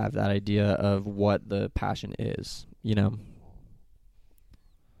already have that idea of what the passion is, you know.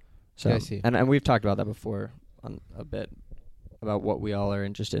 So Yeah, I see. And we've talked about that before on a bit about what we all are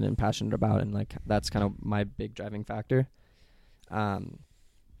interested and passionate about, and like that's kind of my big driving factor. And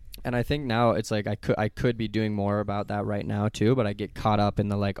I think now it's like I could be doing more about that right now too, but I get caught up in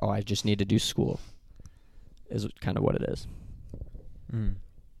the like, oh, I just need to do school is kind of what it is.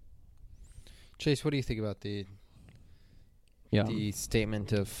 Chase, what do you think about the Yeah. the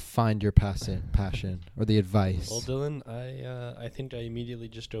statement of find your passion, or the advice? Well, Dylan, I think I immediately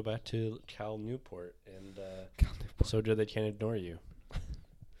just go back to Cal Newport and so good they can't ignore you.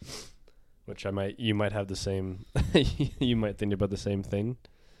 Which you might have the same, you might think about the same thing.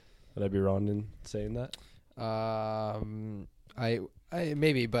 Would I be wrong in saying that? I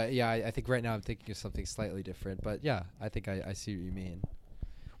maybe, but yeah, I think right now I'm thinking of something slightly different. But yeah, I think I see what you mean.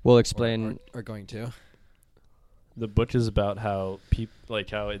 We'll explain. Or going to. The book is about how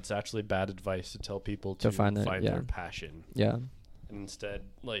how it's actually bad advice to tell people to find their passion. Yeah. And instead,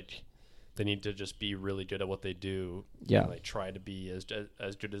 like, they need to just be really good at what they do. Yeah. And, like, try to be as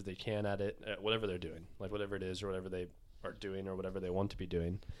good as they can at it, at whatever they're doing, like whatever it is or whatever they are doing or whatever they want to be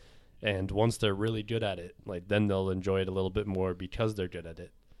doing. And once they're really good at it, like, then they'll enjoy it a little bit more because they're good at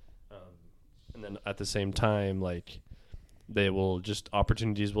it. And then at the same time, like,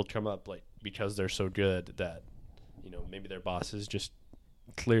 opportunities will come up, like, because they're so good that, you know, maybe their bosses just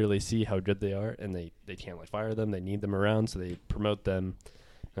clearly see how good they are and they can't, like, fire them. They need them around, so they promote them.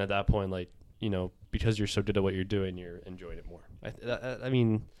 And at that point, like, you know, because you're so good at what you're doing, you're enjoying it more. I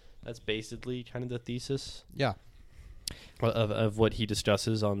mean, that's basically kind of the thesis. Yeah. Of what he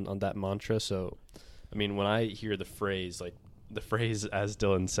discusses on that mantra. So, I mean, when I hear the phrase, like, the phrase as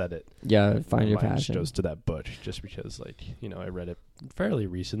Dylan said it. Yeah, find your Mine just passion. goes to that book just because, like, you know, I read it fairly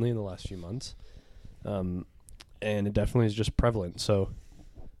recently in the last few months, and it definitely is just prevalent. So,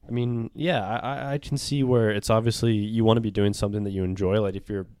 I mean, yeah, I can see where it's obviously you want to be doing something that you enjoy. Like if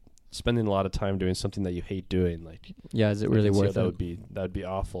you're spending a lot of time doing something that you hate doing, like, Yeah, is it I really can see how worth it? that would be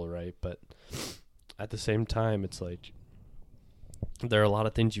awful, right? But at the same time, it's like there are a lot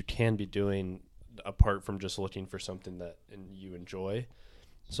of things you can be doing apart from just looking for something that you enjoy.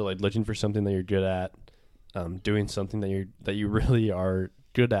 So like looking for something that you're good at, doing something that you really are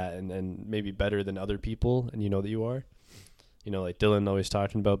good at and maybe better than other people, and you know that you are. You know, like Dylan always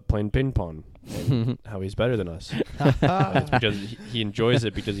talking about playing ping pong and how he's better than us. It's because he enjoys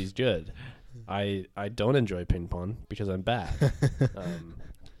it because he's good. I don't enjoy ping pong because I'm bad.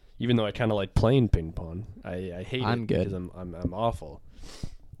 Even though I kind of like playing ping pong, I hate I'm it good. because I'm awful.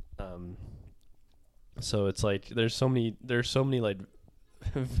 So it's like there's so many like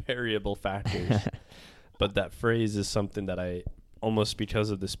variable factors, but that phrase is something that I almost because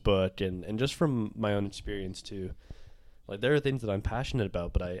of this book and just from my own experience too. Like there are things that I'm passionate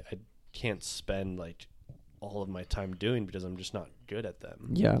about, but I can't spend like all of my time doing because I'm just not good at them.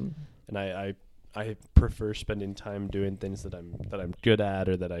 Yeah. And I prefer spending time doing things that I'm good at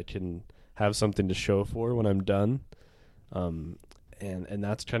or that I can have something to show for when I'm done. And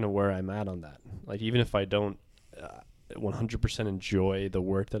that's kind of where I'm at on that. Like even if I don't 100% enjoy the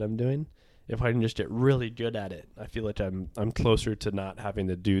work that I'm doing, if I can just get really good at it, I feel like I'm closer to not having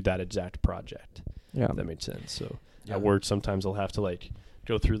to do that exact project. Yeah. If that makes sense. So Yeah. at work sometimes I'll have to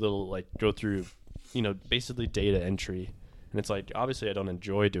go through you know, basically data entry. And it's like, obviously I don't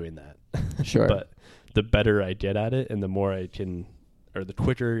enjoy doing that. Sure. But the better I get at it and the more I can, or the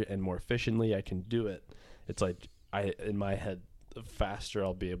quicker and more efficiently I can do it, it's like in my head, the faster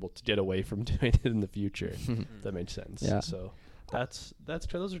I'll be able to get away from doing it in the future. If that makes sense. Yeah. So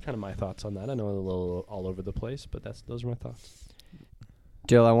those are kind of my thoughts on that. I know I'm a little all over the place, but those are my thoughts.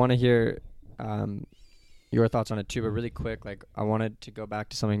 Dill, I want to hear your thoughts on it too, but really quick, like I wanted to go back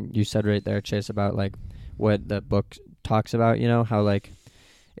to something you said right there, Chase, about like what the book talks about, you know, how like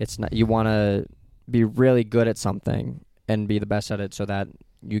it's not, you want to be really good at something and be the best at it so that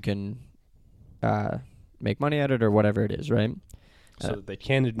you can make money at it or whatever it is, right? So that they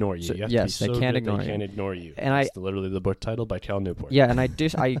can't ignore you. so You have yes, to be they so can't good ignore they you. can't ignore you. And That's literally the book title by Cal Newport. Yeah, and I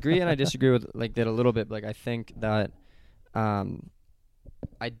agree and I disagree with like that a little bit. Like I think that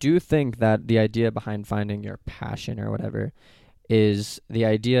I do think that the idea behind finding your passion or whatever is the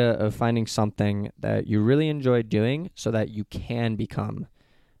idea of finding something that you really enjoy doing so that you can become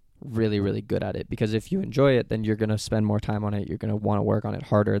really, really good at it. Because if you enjoy it, then you're going to spend more time on it. You're going to want to work on it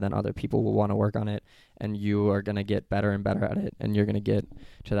harder than other people will want to work on it. And you are going to get better and better at it. And you're going to get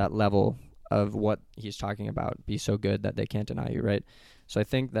to that level of what he's talking about, be so good that they can't deny you, right? So I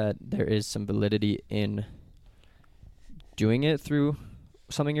think that there is some validity in doing it through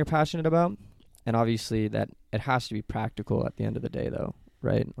something you're passionate about. And obviously that it has to be practical at the end of the day, though,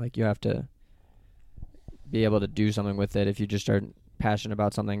 right? Like you have to be able to do something with it. If you just are passionate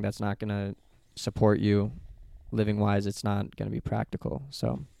about something that's not going to support you living wise, it's not going to be practical.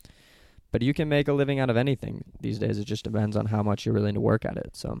 So, but you can make a living out of anything these days. It just depends on how much you're willing to work at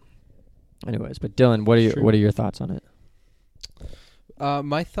it. So anyways, but Dylan, what are your thoughts on it?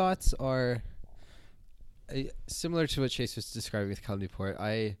 My thoughts are similar to what Chase was describing with Cal Newport.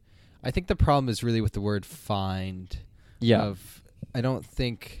 I think the problem is really with the word find. Yeah. I don't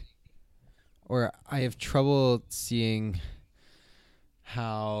think, or I have trouble seeing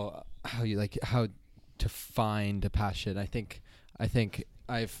how to find a passion. I think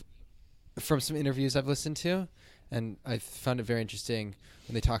I've, from some interviews I've listened to, and I've found it very interesting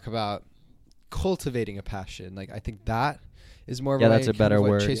when they talk about cultivating a passion. Like I think that is more of that's a better what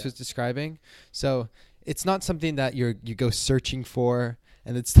word. Chase was describing. So it's not something that you go searching for,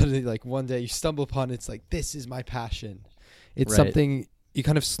 and it's suddenly like one day you stumble upon. It's like, this is my passion. It's something you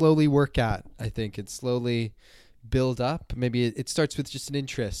kind of slowly work at. I think it's slowly build up. Maybe it starts with just an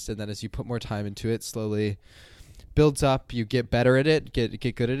interest, and then as you put more time into it, slowly builds up. You get better at it, get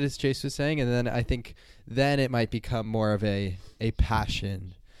good at it, as Chase was saying, and then I think then it might become more of a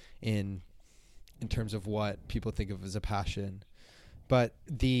passion in terms of what people think of as a passion. But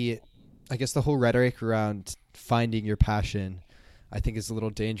I guess the whole rhetoric around finding your passion, I think, is a little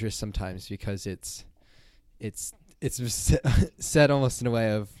dangerous sometimes, because it's said almost in a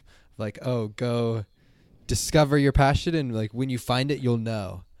way of like, oh, go discover your passion, and like when you find it, you'll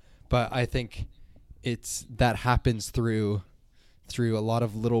know. But I think that happens through a lot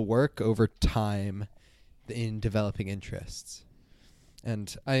of little work over time in developing interests.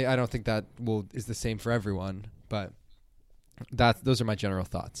 And I don't think that is the same for everyone, but those are my general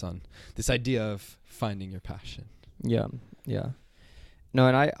thoughts on this idea of finding your passion. Yeah. No,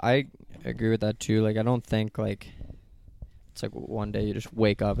 and I agree with that too. Like, I don't think like it's like one day you just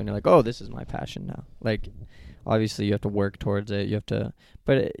wake up and you're like, oh, this is my passion now. Like, obviously you have to work towards it. You have to,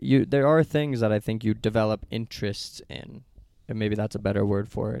 but there are things that I think you develop interests in, and maybe that's a better word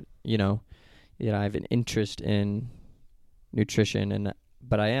for it. I have an interest in nutrition,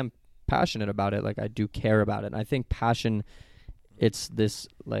 but I am passionate about it. Like, I do care about it. And I think passion, it's this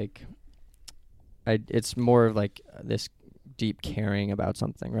like, it's more of like this deep caring about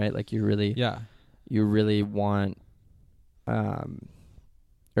something, right? Like, you really want, or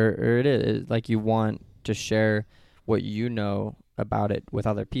it is like you want to share what you know about it with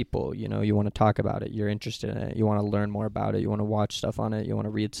other people. You want to talk about it. You're interested in it. You want to learn more about it. You want to watch stuff on it. You want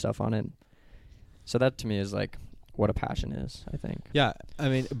to read stuff on it. So that to me is like what a passion is, I think. Yeah. I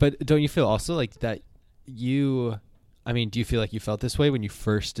mean, but don't you feel also like that do you feel like you felt this way when you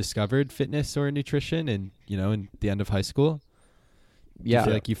first discovered fitness or nutrition and, in the end of high school? Do you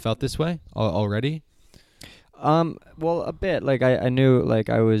feel like you felt this way already? Well, a bit. Like, I knew, like,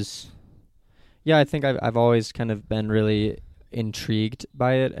 I think I've always kind of been really intrigued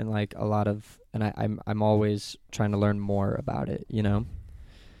by it, and like I'm always trying to learn more about it,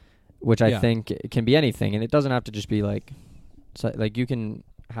 which I think it can be anything, and it doesn't have to just be like, so, like, you can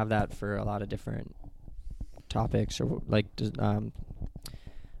have that for a lot of different topics, or like,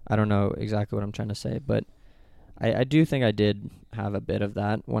 I don't know exactly what I'm trying to say, but I do think I did have a bit of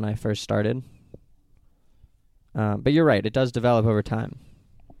that when I first started. But you're right, it does develop over time,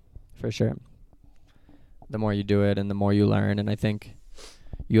 for sure. The more you do it and the more you learn, and I think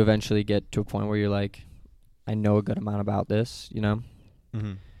you eventually get to a point where you're like, I know a good amount about this,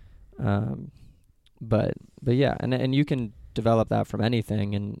 Mm-hmm. But yeah, and you can develop that from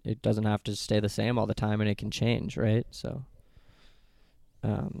anything, and it doesn't have to stay the same all the time, and it can change, right? So,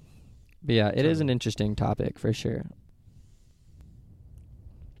 but yeah, it is an interesting topic for sure.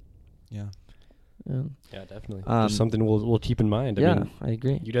 Yeah. Yeah, definitely. Just something we'll keep in mind. I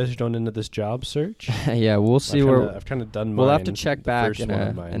agree. You guys are going into this job search. Yeah, we'll see I've kind of done mine. We'll have to check back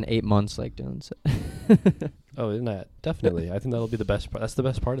in 8 months, like Dylan said. Oh, isn't that definitely? I think that'll be the best part. That's the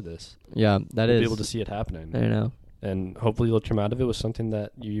best part of this. Yeah, You'll be able to see it happening. I know. And hopefully you'll come out of it with something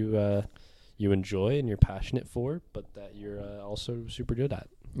that you enjoy and you're passionate for, but that you're also super good at.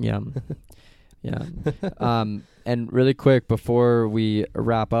 Yeah. Yeah. And really quick, before we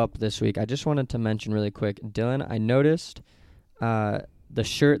wrap up this week, I just wanted to mention really quick, Dylan, I noticed the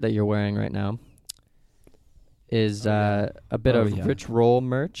shirt that you're wearing right now is a bit of Rich Roll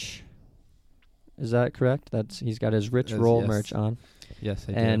merch. Is that correct? He's got his Rich Roll merch on. Yes,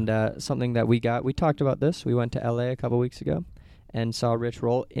 I do. And something that we talked about this. We went to LA a couple weeks ago and saw Rich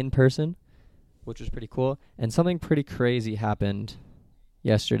Roll in person, which was pretty cool. And something pretty crazy happened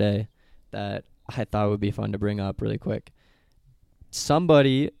yesterday that I thought would be fun to bring up really quick.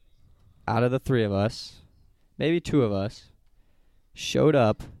 Somebody out of the three of us, maybe two of us, showed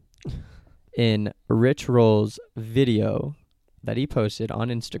up in Rich Roll's video that he posted on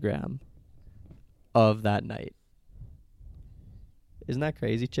Instagram of that night. Isn't that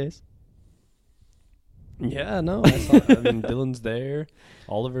crazy, Chase? Yeah, no, I saw. I mean, Dylan's there.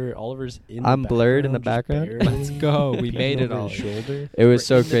 Oliver's in. I'm the blurred in the background. background. Let's go. We made it all. Shoulder. It was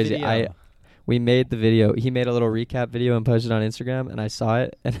so In the crazy. video. We made the video. He made a little recap video and posted it on Instagram, and I saw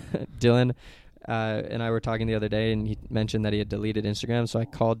it. And Dylan and I were talking the other day, and he mentioned that he had deleted Instagram. So I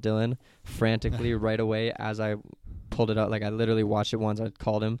called Dylan frantically right away as I pulled it out. Like, I literally watched it once. I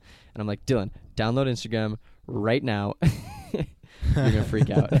called him, and I'm like, Dylan, download Instagram right now. You're gonna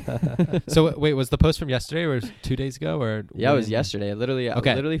freak out. So wait, was the post from yesterday or 2 days ago or? Yeah, it was yesterday. It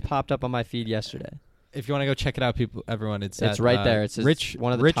literally popped up on my feed yesterday. If you want to go check it out, everyone, it's right there. It's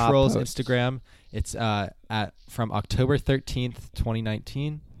one of the Rich Roll's Instagram. It's from October 13th,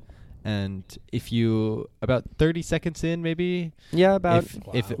 2019, and if you about 30 seconds in, maybe. Yeah, about.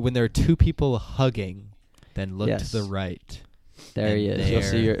 If when there are two people hugging, then look to the right. There he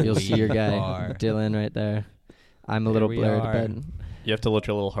is. You'll see your guy, Dylan, right there. I'm a little blurred, but you have to look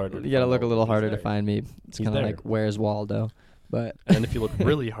a little harder. You gotta look a little harder to find me. It's kind of like, where's Waldo? But and then if you look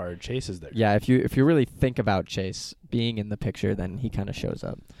really hard, Chase is there. Yeah, if you really think about Chase being in the picture, then he kind of shows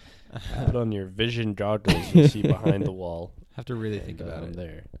up. Put on your vision goggles, you'll see behind the wall. Have to really think about it.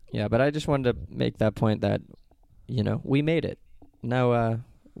 There. Yeah, but I just wanted to make that point that, we made it. Now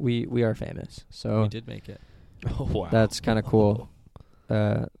we are famous. So we did make it. Oh, wow. That's kind of cool.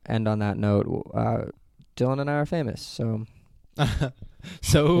 And on that note, Dylan and I are famous. So.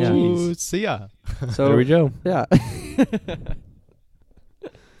 See ya. So there we go. Yeah.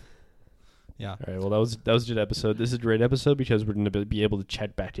 Yeah. All right. Well, that was a good episode. This is a great episode because we're going to be able to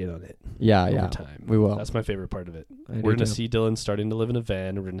check back in on it. Yeah, over yeah. time. We will. That's my favorite part of it. I do We're going to too. see Dylan starting to live in a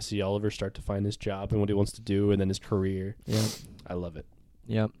van. We're going to see Oliver start to find his job and what he wants to do, and then his career. Yep. I love it.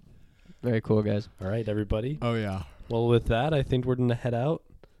 Yep. Very cool, guys. All right, everybody. Oh yeah. Well, with that, I think we're going to head out,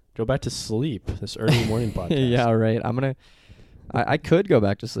 go back to sleep. This early morning podcast. Yeah, right. I could go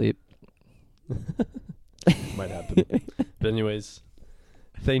back to sleep. Might happen. But anyways,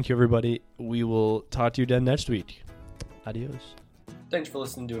 thank you, everybody. We will talk to you again next week. Adios. Thanks for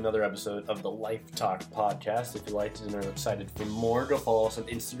listening to another episode of the Life Talk podcast. If you liked it and are excited for more, go follow us on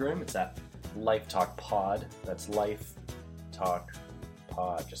Instagram. It's at Life Talk Pod. That's Life Talk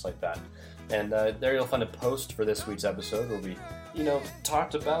Pod, just like that. And there you'll find a post for this week's episode where we,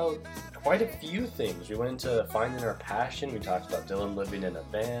 talked about quite a few things. We went into finding our passion. We talked about Dylan living in a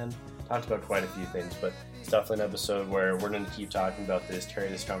van. Talked about quite a few things, but it's definitely an episode where we're going to keep talking about this, carry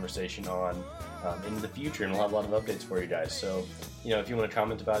this conversation on into the future, and we'll have a lot of updates for you guys. So, if you want to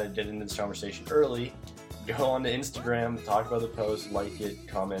comment about it, get into this conversation early, go on to Instagram, talk about the post, like it,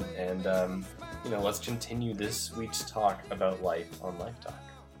 comment, and, let's continue this week's talk about life on Life Talk.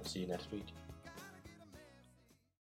 We'll see you next week.